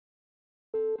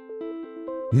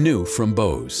New from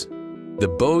Bose, the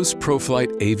Bose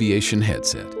ProFlight Aviation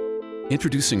Headset.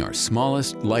 Introducing our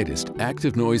smallest, lightest,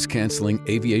 active noise-canceling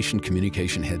aviation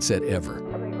communication headset ever.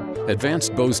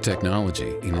 Advanced Bose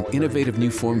technology in an innovative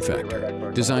new form factor,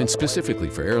 designed specifically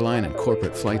for airline and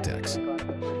corporate flight decks.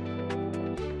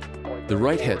 The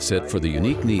right headset for the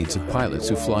unique needs of pilots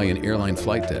who fly in airline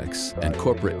flight decks and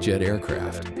corporate jet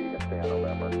aircraft.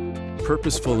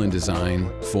 Purposeful in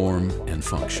design, form, and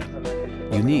function.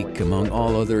 Unique among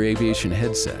all other aviation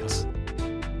headsets.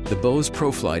 The Bose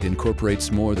ProFlight incorporates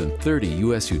more than 30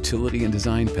 U.S. utility and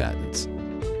design patents.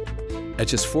 At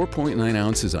just 4.9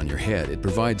 ounces on your head, it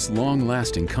provides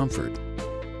long-lasting comfort.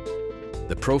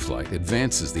 The ProFlight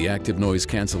advances the active noise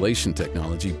cancellation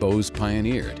technology Bose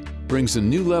pioneered, brings a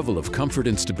new level of comfort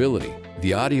and stability,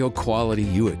 the audio quality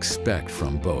you expect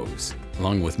from Bose,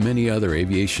 along with many other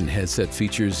aviation headset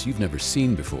features you've never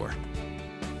seen before.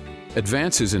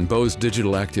 Advances in Bose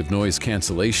digital active noise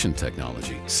cancellation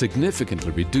technology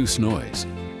significantly reduce noise,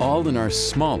 all in our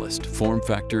smallest form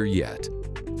factor yet.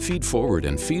 Feed-forward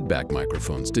and feedback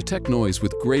microphones detect noise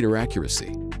with greater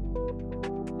accuracy.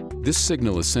 This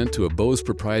signal is sent to a Bose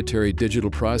proprietary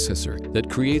digital processor that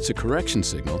creates a correction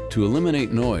signal to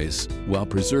eliminate noise while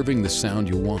preserving the sound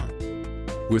you want.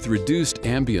 With reduced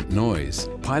ambient noise,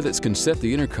 pilots can set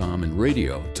the intercom and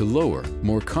radio to lower,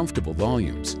 more comfortable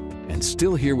volumes and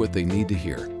still hear what they need to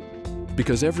hear.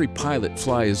 Because every pilot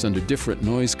flies under different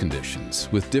noise conditions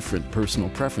with different personal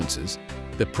preferences,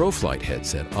 the ProFlight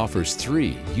headset offers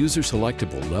 3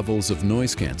 user-selectable levels of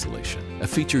noise cancellation, a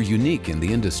feature unique in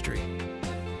the industry.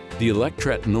 The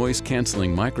Electret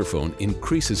noise-canceling microphone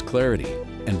increases clarity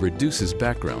and reduces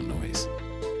background noise.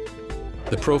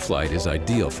 The ProFlight is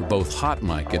ideal for both hot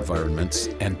mic environments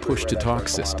and push-to-talk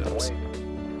systems.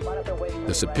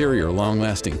 The superior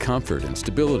long-lasting comfort and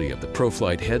stability of the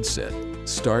ProFlight headset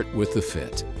start with the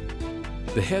fit.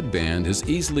 The headband is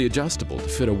easily adjustable to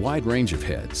fit a wide range of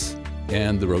heads,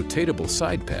 and the rotatable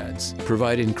side pads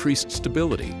provide increased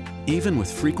stability, even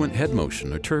with frequent head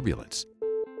motion or turbulence.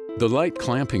 The light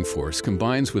clamping force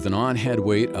combines with an on-head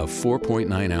weight of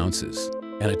 4.9 ounces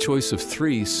and a choice of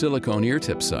 3 silicone ear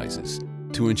tip sizes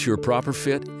to ensure proper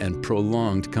fit and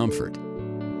prolonged comfort.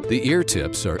 The ear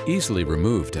tips are easily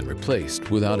removed and replaced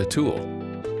without a tool.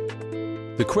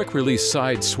 The quick-release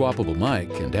side swappable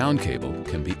mic and down cable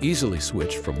can be easily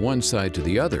switched from one side to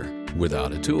the other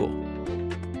without a tool.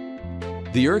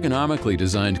 The ergonomically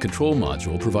designed control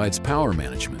module provides power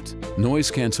management,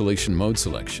 noise cancellation mode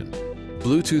selection,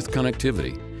 Bluetooth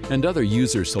connectivity, and other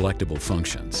user-selectable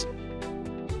functions.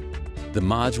 The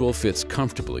module fits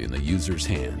comfortably in the user's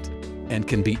hand and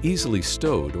can be easily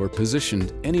stowed or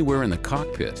positioned anywhere in the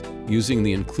cockpit using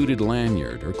the included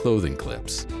lanyard or clothing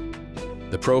clips.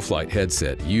 The ProFlight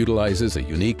headset utilizes a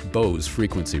unique Bose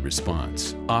frequency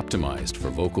response, optimized for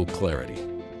vocal clarity.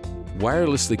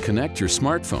 Wirelessly connect your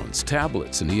smartphones,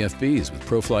 tablets, and EFBs with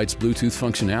ProFlight's Bluetooth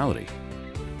functionality.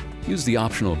 Use the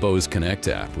optional Bose Connect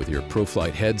app with your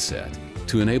ProFlight headset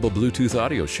to enable Bluetooth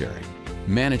audio sharing,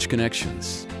 manage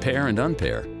connections, pair and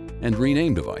unpair, and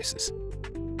rename devices.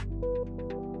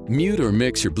 Mute or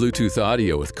mix your Bluetooth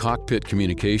audio with cockpit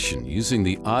communication using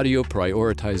the audio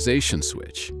prioritization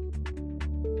switch.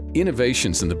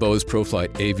 Innovations in the Bose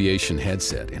ProFlight Aviation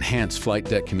Headset enhance flight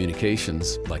deck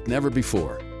communications like never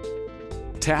before.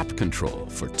 Tap control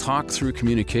for talk-through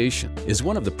communication is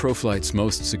one of the ProFlight's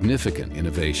most significant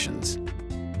innovations.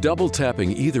 Double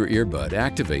tapping either earbud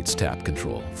activates tap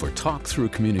control for talk-through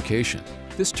communication.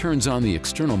 This turns on the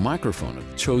external microphone of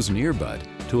the chosen earbud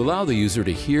to allow the user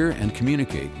to hear and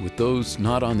communicate with those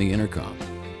not on the intercom.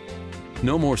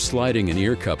 No more sliding an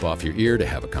ear cup off your ear to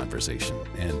have a conversation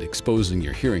and exposing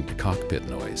your hearing to cockpit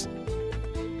noise.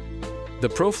 The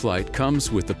ProFlight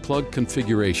comes with the plug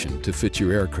configuration to fit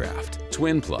your aircraft.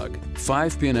 Twin plug,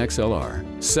 5-pin XLR,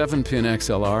 7-pin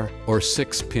XLR, or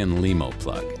 6-pin LEMO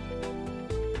plug.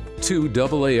 2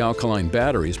 AA alkaline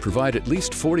batteries provide at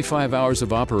least 45 hours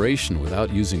of operation without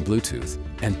using Bluetooth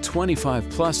and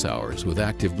 25+ hours with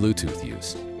active Bluetooth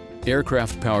use.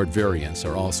 Aircraft-powered variants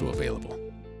are also available.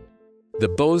 The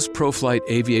Bose ProFlight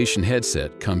Aviation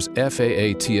Headset comes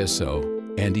FAA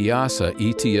TSO and EASA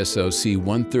ETSO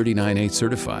C139A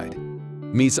certified,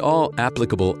 meets all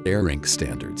applicable ARINC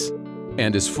standards,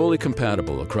 and is fully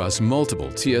compatible across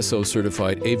multiple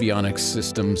TSO-certified avionics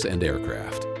systems and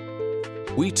aircraft.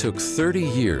 We took 30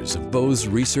 years of Bose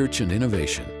research and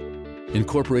innovation,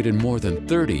 incorporated more than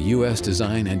 30 U.S.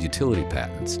 design and utility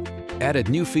patents, added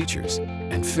new features,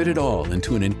 and fit it all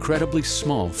into an incredibly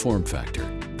small form factor.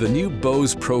 The new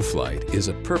Bose ProFlight is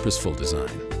a purposeful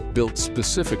design, built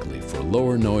specifically for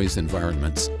lower noise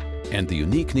environments and the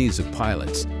unique needs of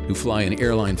pilots who fly in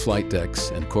airline flight decks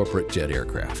and corporate jet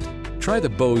aircraft. Try the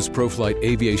Bose ProFlight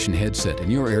Aviation Headset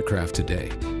in your aircraft today.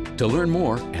 To learn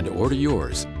more and to order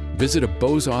yours, visit a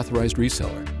Bose authorized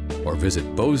reseller or visit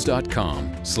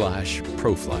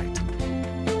bose.com/proflight.